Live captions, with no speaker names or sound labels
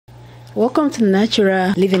Welcome to the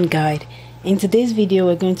Natural Living Guide. In today's video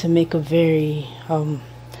we're going to make a very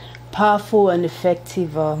powerful and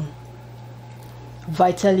effective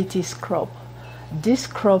vitality scrub. This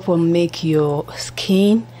scrub will make your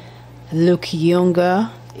skin look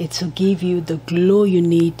younger. It will give you the glow you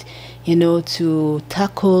need, to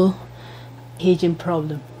tackle aging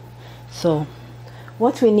problem. So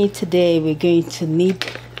what we need today, we're going to need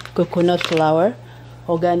coconut flour,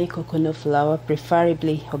 organic coconut flour,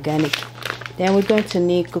 preferably organic. Then we're going to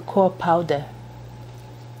need cocoa powder.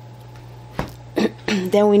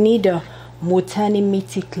 Then we need a Multani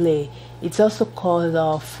Methi clay. It's also called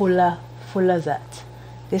Fulazat.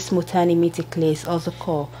 This Multani Methi clay is also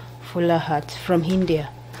called Fulazat from India.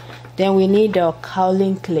 Then we need a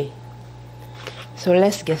kaolin clay. So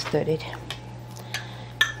let's get started.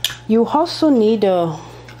 You also need a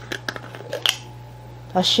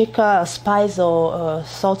shaker, a spice or a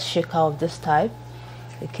salt shaker of this type.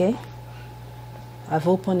 Okay, I've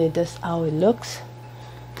opened it. That's how it looks.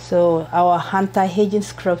 So our anti-aging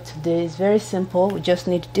scrub today is very simple. We just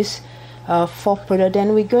need this 4 products.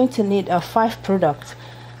 Then we're going to need 5 products.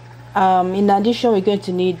 In addition, we're going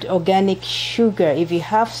to need organic sugar. If you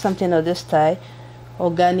have something of this type,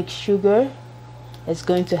 organic sugar is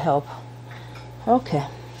going to help. Okay,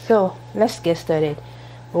 so let's get started.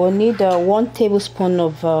 We'll need 1 tablespoon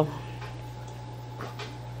of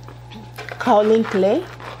kaolin clay.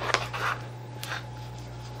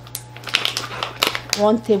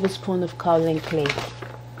 1 tablespoon of kaolin clay.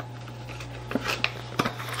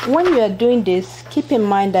 When you are doing this, keep in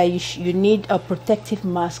mind that you need a protective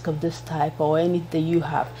mask of this type or any that you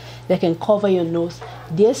have that can cover your nose.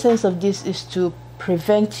 The essence of this is to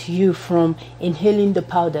prevent you from inhaling the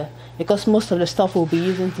powder, because most of the stuff we'll be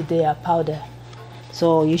using today are powder.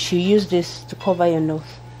 So you should use this to cover your nose.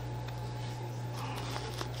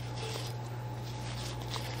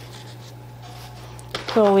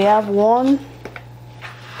 So we have one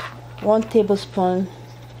tablespoon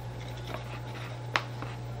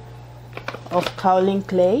of kaolin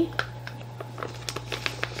clay.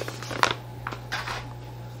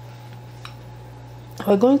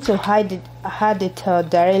 We're going to add it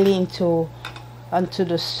directly onto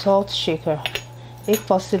the salt shaker, if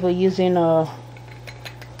possible using a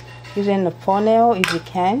funnel if you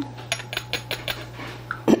can.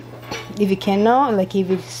 If you cannot, like if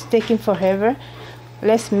it's taking forever,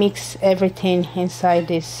 let's mix everything inside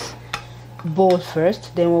this bowl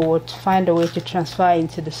first, then we will find a way to transfer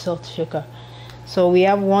into the salt shaker. So we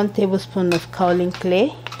have 1 tablespoon of kaolin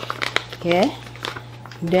clay here.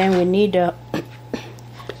 Then we need a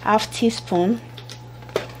half teaspoon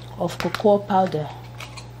of cocoa powder.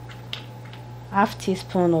 Half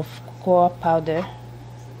teaspoon of cocoa powder.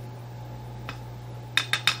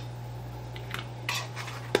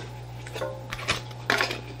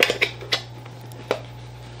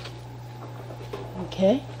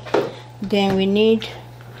 Okay. Then we need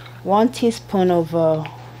 1 teaspoon of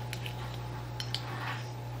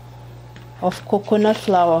coconut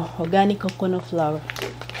flour, organic coconut flour.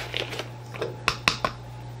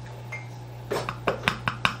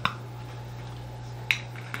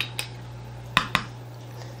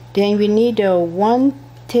 Then we need 1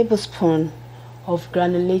 tablespoon of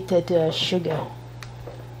granulated sugar.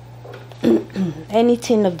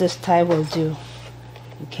 Anything of this type will do.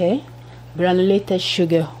 Okay. Granulated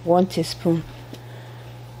sugar, 1 teaspoon.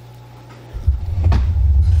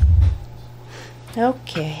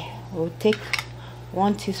 Okay, we'll take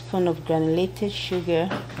 1 teaspoon of granulated sugar,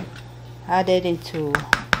 add it into.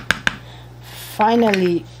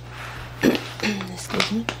 Finally,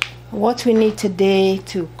 excuse me, what we need today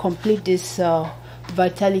to complete this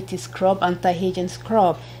vitality scrub, anti-aging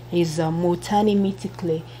scrub, is Multani Methi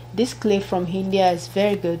clay. This clay from India is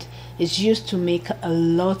very good. It's used to make a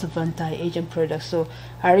lot of anti-aging products, so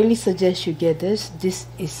I really suggest you get this. This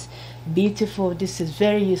is beautiful. This is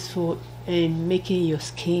very useful in making your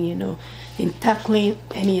skin, in tackling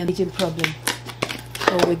any aging problem.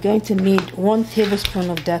 So we're going to need 1 tablespoon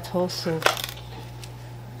of that also.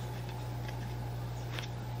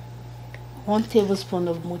 1 tablespoon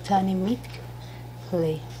of Multani Methi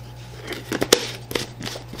clay.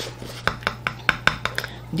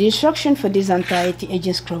 The instruction for this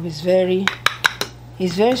anti-aging scrub is very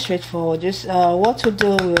straightforward. Just what we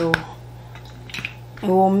do, we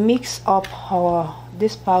will mix up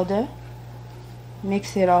this powder,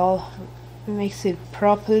 mix it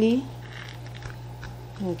properly.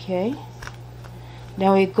 Okay.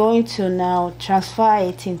 Then we're going to now transfer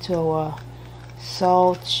it into our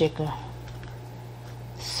salt shaker,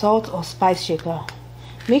 salt or spice shaker.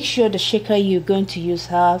 Make sure the shaker you're going to use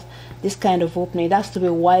has this kind of opening. It has to be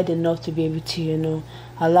wide enough to be able to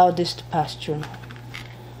allow this to pass through.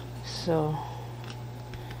 So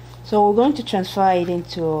we're going to transfer it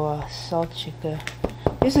into our salt shaker.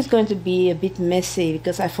 This is going to be a bit messy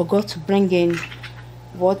because I forgot to bring in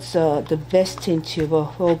what's the best thing to,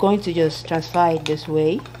 but we're going to just transfer it this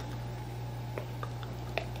way.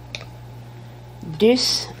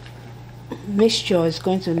 This mixture is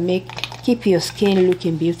going to keep your skin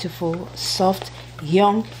looking beautiful, soft,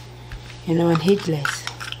 young, you know, and heatless.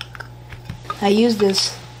 I use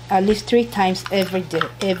this at least 3 times every day,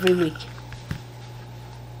 every week.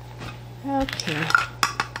 Okay.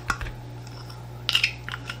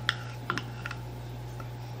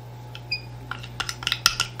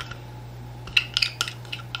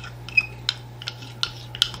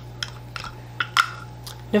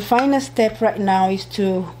 The final step right now is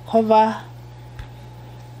to cover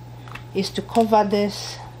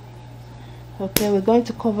this. Okay, we're going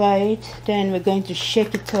to cover it, then we're going to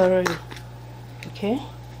shake it thoroughly. Okay,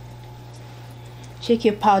 shake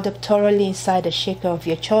your powder thoroughly inside the shaker of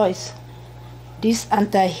your choice. This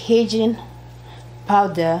anti-aging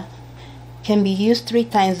powder can be used 3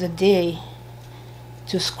 times a day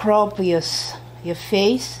to scrub your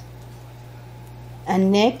face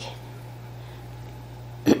and neck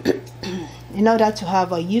in order to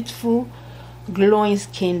have a youthful, glowing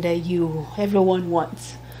skin that everyone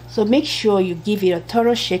wants. So make sure you give it a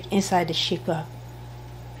thorough shake inside the shaker.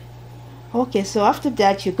 Okay, so after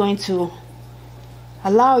that you're going to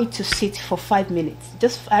allow it to sit for 5 minutes.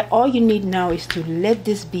 Just all you need now is to let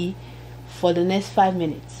this be for the next 5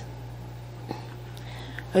 minutes.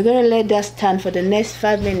 We're going to let that stand for the next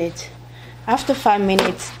 5 minutes. After 5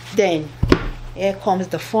 minutes, then here comes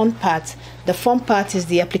the fun part. The fun part is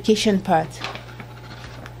the application part.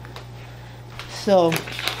 So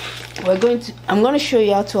I'm going to show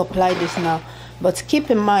you how to apply this now, but keep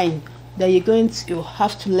in mind that you're going to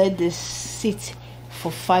have to let this sit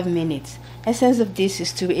for 5 minutes. Essence of this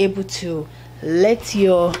is to be able to let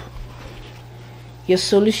your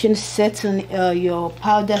solution settle, your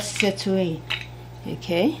powder settle in.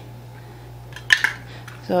 Okay,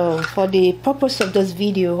 so for the purpose of this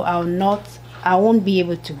video, I won't be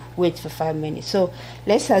able to wait for 5 minutes. So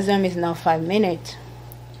let's assume it's now 5 minutes.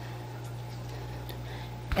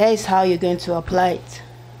 Here is how you're going to apply it.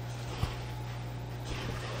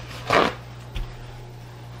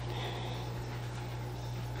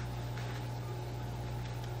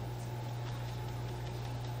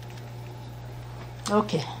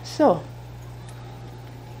 Okay, so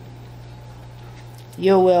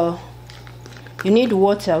you need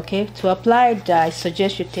water. Okay, to apply it, I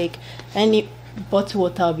suggest you take any bottled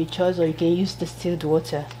water of your choice, or you can use distilled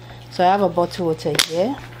water. So I have a bottled water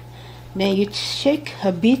here. Then you shake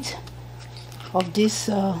a bit of this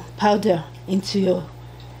powder into your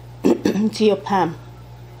into your palm.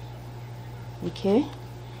 Okay,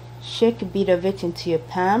 shake a bit of it into your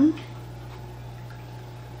palm.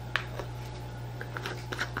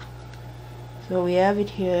 So we have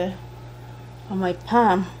it here on my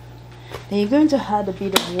palm. Then you're going to add a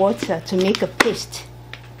bit of water to make a paste.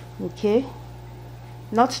 Okay,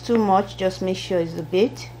 not too much, just make sure it's a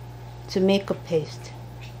bit to make a paste.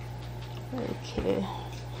 Okay,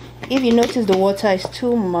 if you notice the water is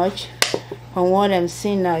too much, from what I'm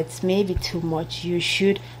seeing now, it's maybe too much, you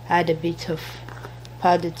should add a bit of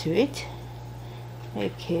powder to it.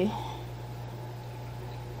 Okay,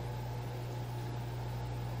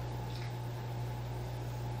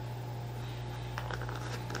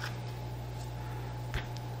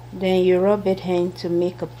 then you rub it in to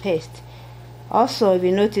make a paste. Also, if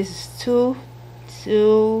you notice it's too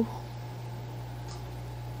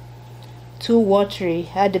watery,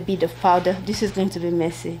 add a bit of powder. This is going to be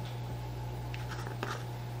messy.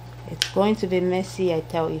 It's going to be messy, I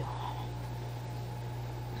tell you.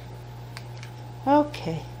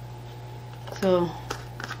 Okay, so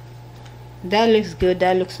that looks good,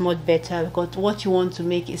 that looks much better, because what you want to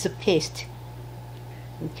make is a paste.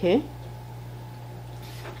 Okay,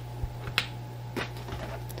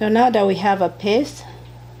 so now that we have a paste,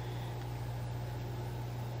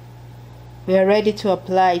 we are ready to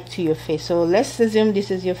apply it to your face. So let's assume this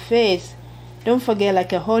is your face. Don't forget,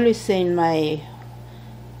 like I always say in my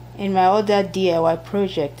other DIY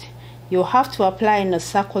project, you have to apply in a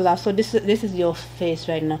circular. So this is your face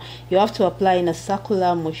right now. You have to apply in a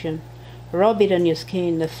circular motion. Rub it on your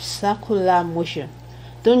skin in a circular motion.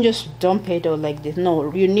 Don't just dump it out like this.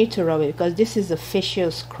 No, you need to rub it, because this is a facial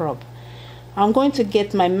scrub. I'm going to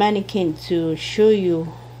get my mannequin to show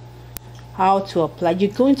you how to apply.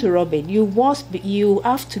 You're going to rub it. You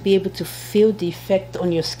have to be able to feel the effect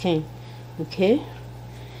on your skin. Okay,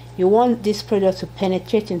 you want this product to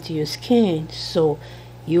penetrate into your skin, so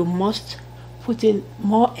you must put in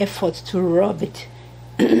more effort to rub it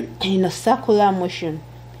in a circular motion.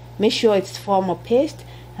 Make sure it's form a paste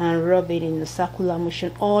and rub it in a circular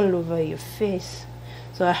motion all over your face.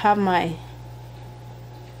 So I have my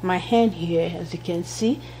hand here. As you can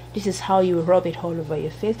see, this is how you rub it all over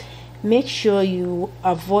your face. Make sure you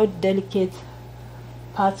avoid delicate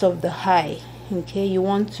parts of the eye. Okay, you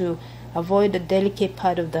want to avoid the delicate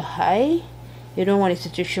part of the eye. You don't want a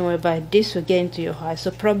situation whereby this will get into your eye, so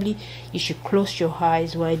probably you should close your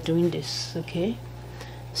eyes while doing this. Okay,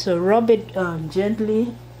 so rub it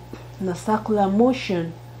gently in a circular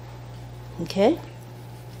motion. Okay,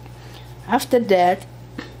 after that,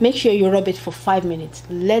 make sure you rub it for 5 minutes.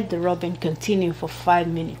 Let the rubbing continue for 5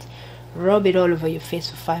 minutes. Rub it all over your face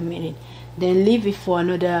for 5 minutes, then leave it for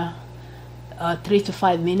another 3 to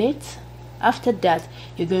 5 minutes. After that,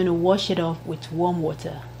 you're going to wash it off with warm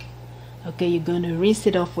water. Okay, you're going to rinse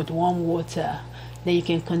it off with warm water. Then you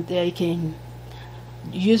can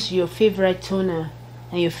use your favorite toner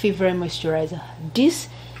and your favorite moisturizer. This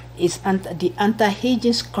is the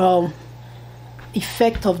anti-aging scrub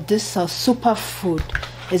effect of this superfood.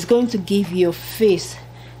 Is going to give your face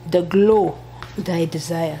the glow that it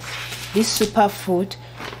desires. This superfood,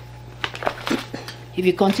 if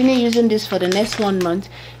you continue using this for the next 1 month,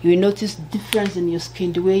 you will notice difference in your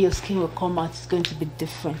skin. The way your skin will come out is going to be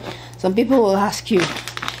different. Some people will ask you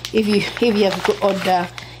if you have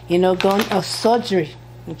gone a surgery,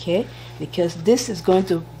 okay, because this is going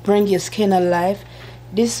to bring your skin alive.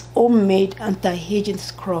 This homemade anti-aging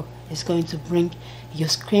scrub is going to bring your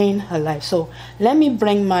skin alive. So let me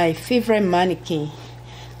bring my favorite mannequin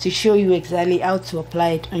to show you exactly how to apply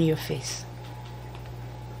it on your face.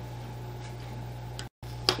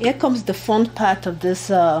 Here comes the fun part of this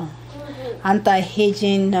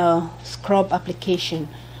anti-aging scrub application.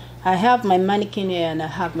 I have my mannequin here and I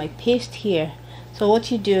have my paste here. So what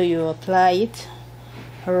you do, you apply it,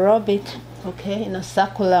 rub it, okay, in a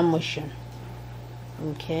circular motion.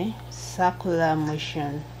 Okay, circular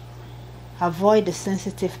motion. Avoid the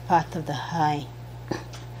sensitive part of the eye.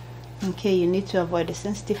 Okay, you need to avoid the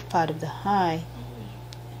sensitive part of the eye.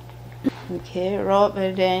 Okay, rub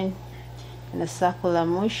it in a circular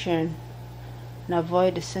motion and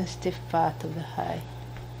avoid the sensitive part of the eye.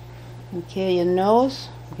 Okay, your nose,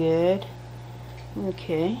 good.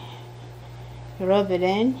 Okay, rub it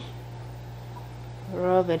in,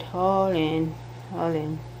 rub it all in,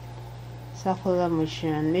 circular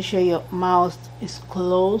motion. Make sure your mouth is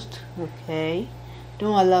closed. Okay,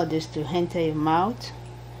 don't allow this to enter your mouth.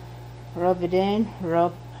 Rub it in,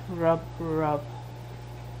 rub.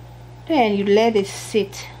 Then you let it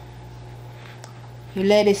sit. You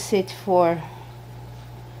let it sit for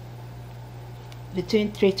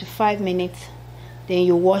between 3 to 5 minutes. Then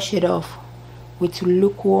you wash it off with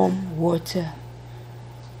lukewarm water.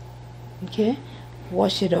 Okay,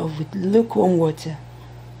 wash it off with lukewarm water.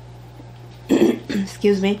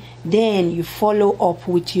 Excuse me. Then you follow up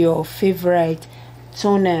with your favorite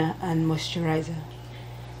toner and moisturizer.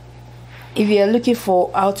 If you are looking for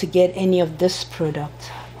how to get any of this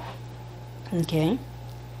product, okay,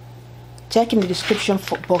 check in the description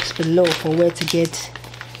box below for where to get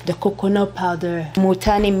the coconut powder,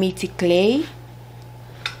 Multani meaty clay,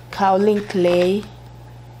 kaolin clay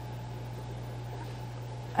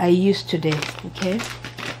I used today. Okay,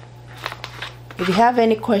 if you have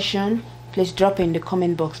any question, please drop it in the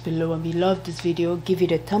comment box below. And if you love this video, give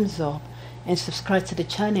it a thumbs up and subscribe to the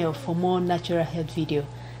channel for more natural health video.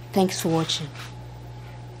 Thanks for watching.